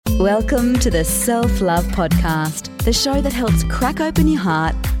Welcome to the Self-Love Podcast, the show that helps crack open your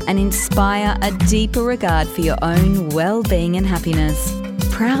heart and inspire a deeper regard for your own well-being and happiness.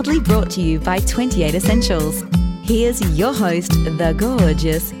 Proudly brought to you by 28 Essentials. Here's your host, the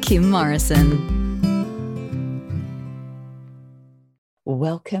gorgeous Kim Morrison.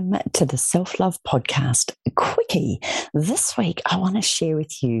 Welcome to the Self-Love Podcast Quickie. This week, I want to share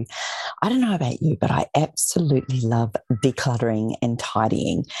with you, I don't know about you, but I absolutely love decluttering and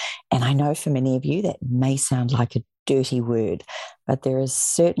tidying. And I know for many of you that may sound like a dirty word, but there is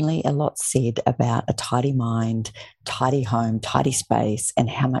certainly a lot said about a tidy mind, tidy home, tidy space, and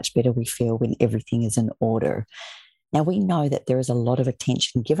how much better we feel when everything is in order. Now, we know that there is a lot of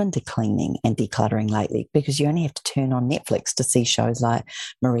attention given to cleaning and decluttering lately because you only have to turn on Netflix to see shows like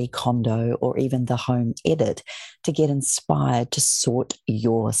Marie Kondo or even The Home Edit to get inspired to sort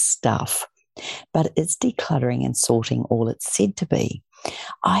your stuff. But is decluttering and sorting all it's said to be?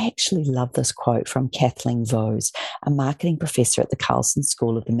 I actually love this quote from Kathleen Vohs, a marketing professor at the Carlson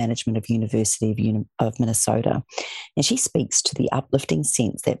School of the Management of University of Minnesota. And she speaks to the uplifting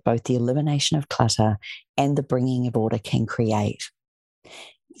sense that both the elimination of clutter and the bringing of order can create.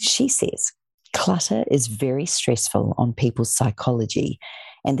 She says, clutter is very stressful on people's psychology,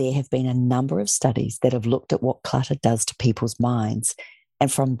 and there have been a number of studies that have looked at what clutter does to people's minds.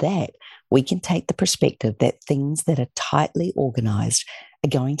 And from that, we can take the perspective that things that are tightly organized are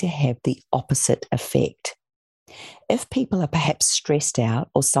going to have the opposite effect. If people are perhaps stressed out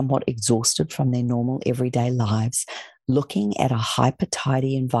or somewhat exhausted from their normal everyday lives, looking at a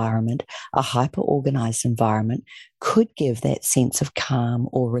hyper-tidy environment, a hyper-organized environment, could give that sense of calm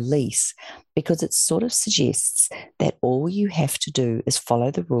or release because it sort of suggests that all you have to do is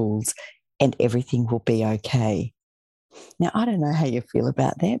follow the rules and everything will be okay. Now, I don't know how you feel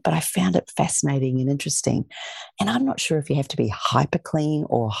about that, but I found it fascinating and interesting. And I'm not sure if you have to be hyper clean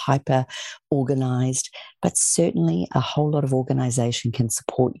or hyper organized, but certainly a whole lot of organization can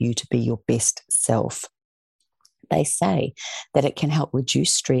support you to be your best self. They say that it can help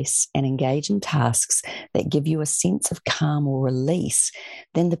reduce stress and engage in tasks that give you a sense of calm or release.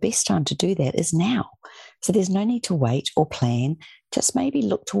 Then the best time to do that is now. So there's no need to wait or plan. Just maybe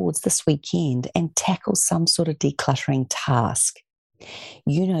look towards this weekend and tackle some sort of decluttering task.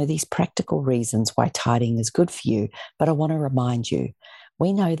 You know these practical reasons why tidying is good for you, but I want to remind you,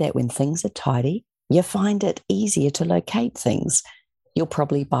 we know that when things are tidy, you find it easier to locate things. You'll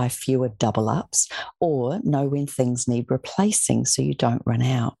probably buy fewer double ups or know when things need replacing so you don't run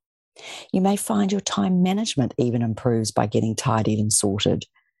out. You may find your time management even improves by getting tidied and sorted.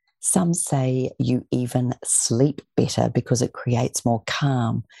 Some say you even sleep better because it creates more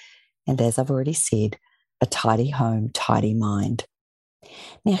calm. And as I've already said, a tidy home, tidy mind.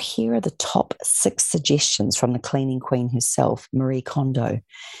 Now, here are the top 6 suggestions from the cleaning queen herself, Marie Kondo.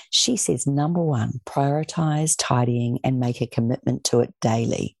 She says, number 1, prioritize tidying and make a commitment to it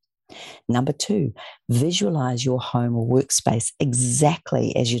daily. Number 2, visualize your home or workspace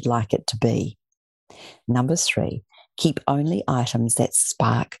exactly as you'd like it to be. Number 3, keep only items that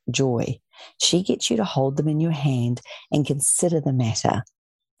spark joy. She gets you to hold them in your hand and consider the matter.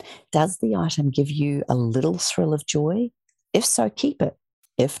 Does the item give you a little thrill of joy? If so, keep it.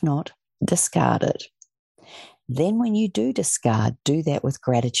 If not, discard it. Then when you do discard, do that with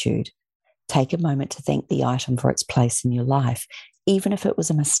gratitude. Take a moment to thank the item for its place in your life. Even if it was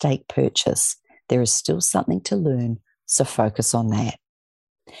a mistake purchase, there is still something to learn, so focus on that.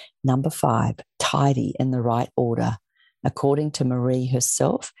 Number 5, tidy in the right order. According to Marie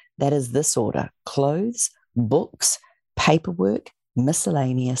herself, that is this order: clothes, books, paperwork,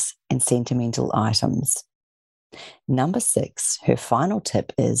 miscellaneous, and sentimental items. Number 6, her final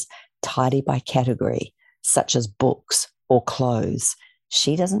tip is tidy by category, such as books or clothes.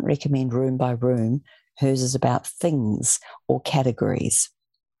 She doesn't recommend room by room. Hers is about things or categories.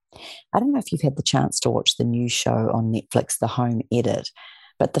 I don't know if you've had the chance to watch the new show on Netflix, The Home Edit,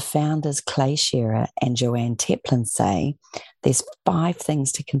 but the founders Clay Shearer and Joanne Teplin say there's 5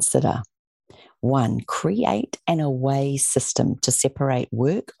 things to consider. 1, create an away system to separate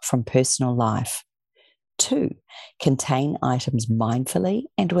work from personal life. 2, contain items mindfully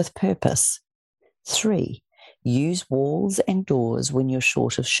and with purpose. 3, use walls and doors when you're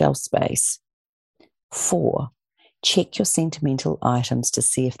short of shelf space. 4, check your sentimental items to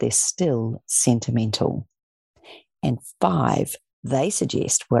see if they're still sentimental. And 5, they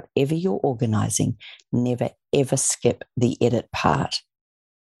suggest whatever you're organizing, never ever skip the edit part.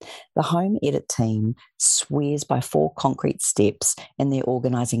 The Home Edit team swears by 4 concrete steps in their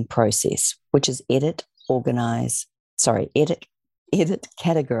organizing process, which is edit,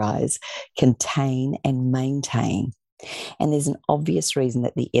 categorize, contain, and maintain. And there's an obvious reason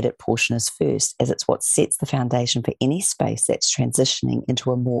that the edit portion is first, as it's what sets the foundation for any space that's transitioning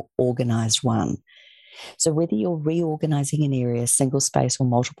into a more organized one. So whether you're reorganizing an area, single space, or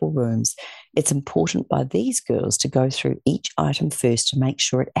multiple rooms, it's important by these girls to go through each item first to make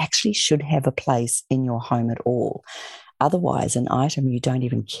sure it actually should have a place in your home at all. Otherwise, an item you don't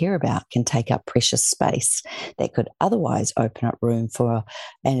even care about can take up precious space that could otherwise open up room for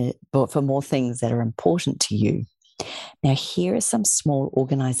more things that are important to you. Now, here are some small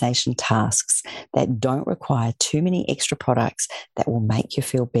organization tasks that don't require too many extra products that will make you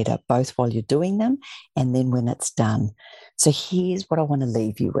feel better, both while you're doing them and then when it's done. So here's what I want to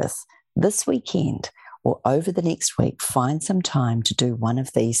leave you with. This weekend or over the next week, find some time to do one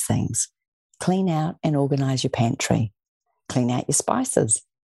of these things. Clean out and organize your pantry. Clean out your spices.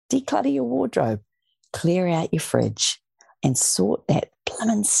 Declutter your wardrobe. Clear out your fridge. And sort that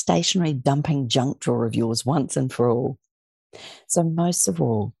blooming stationary dumping junk drawer of yours once and for all. So most of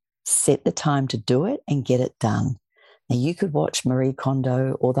all, set the time to do it and get it done. Now, you could watch Marie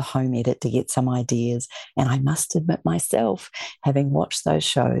Kondo or The Home Edit to get some ideas. And I must admit myself, having watched those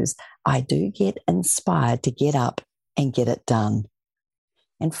shows, I do get inspired to get up and get it done.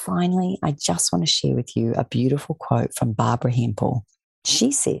 And finally, I just want to share with you a beautiful quote from Barbara Hempel.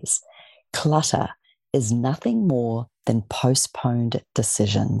 She says, "Clutter is nothing more than postponed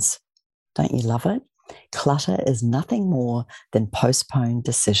decisions." Don't you love it? Clutter is nothing more than postponed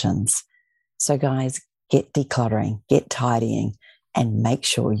decisions. So guys, get decluttering, get tidying, and make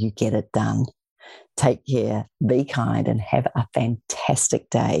sure you get it done. Take care, be kind, and have a fantastic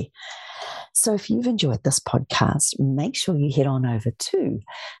day. So if you've enjoyed this podcast, make sure you head on over to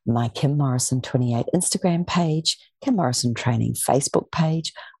my Kim Morrison 28 Instagram page, Kim Morrison Training Facebook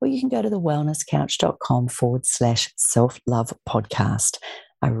page, or you can go to thewellnesscouch.com/self-love podcast.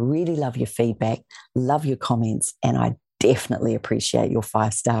 I really love your feedback, love your comments, and I definitely appreciate your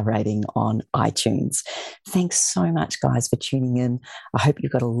 5-star rating on iTunes. Thanks so much, guys, for tuning in. I hope you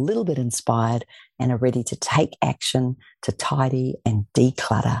got a little bit inspired and are ready to take action to tidy and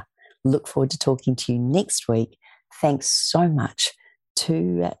declutter. Look forward to talking to you next week. Thanks so much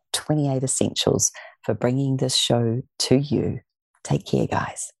to 28 Essentials for bringing this show to you. Take care,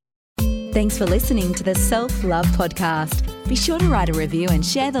 guys. Thanks for listening to the Self-Love Podcast. Be sure to write a review and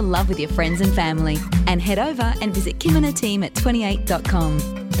share the love with your friends and family. And head over and visit Kim and her team at 28.com.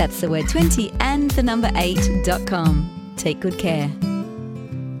 That's the word 20 and the number 8.com. Take good care.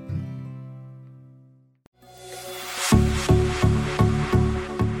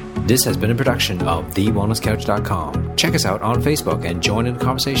 This has been a production of TheWellnessCouch.com. Check us out on Facebook and join in the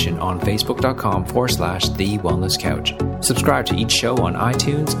conversation on Facebook.com/TheWellnessCouch. Subscribe to each show on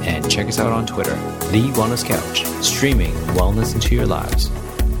iTunes and check us out on Twitter. The Wellness Couch, streaming wellness into your lives.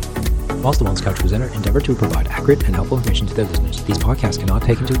 Whilst the Wellness Couch presenter endeavor to provide accurate and helpful information to their listeners, these podcasts cannot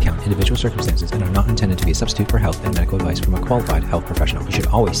take into account individual circumstances and are not intended to be a substitute for health and medical advice from a qualified health professional. You should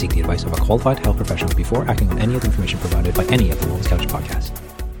always seek the advice of a qualified health professional before acting on any of the information provided by any of the Wellness Couch podcasts.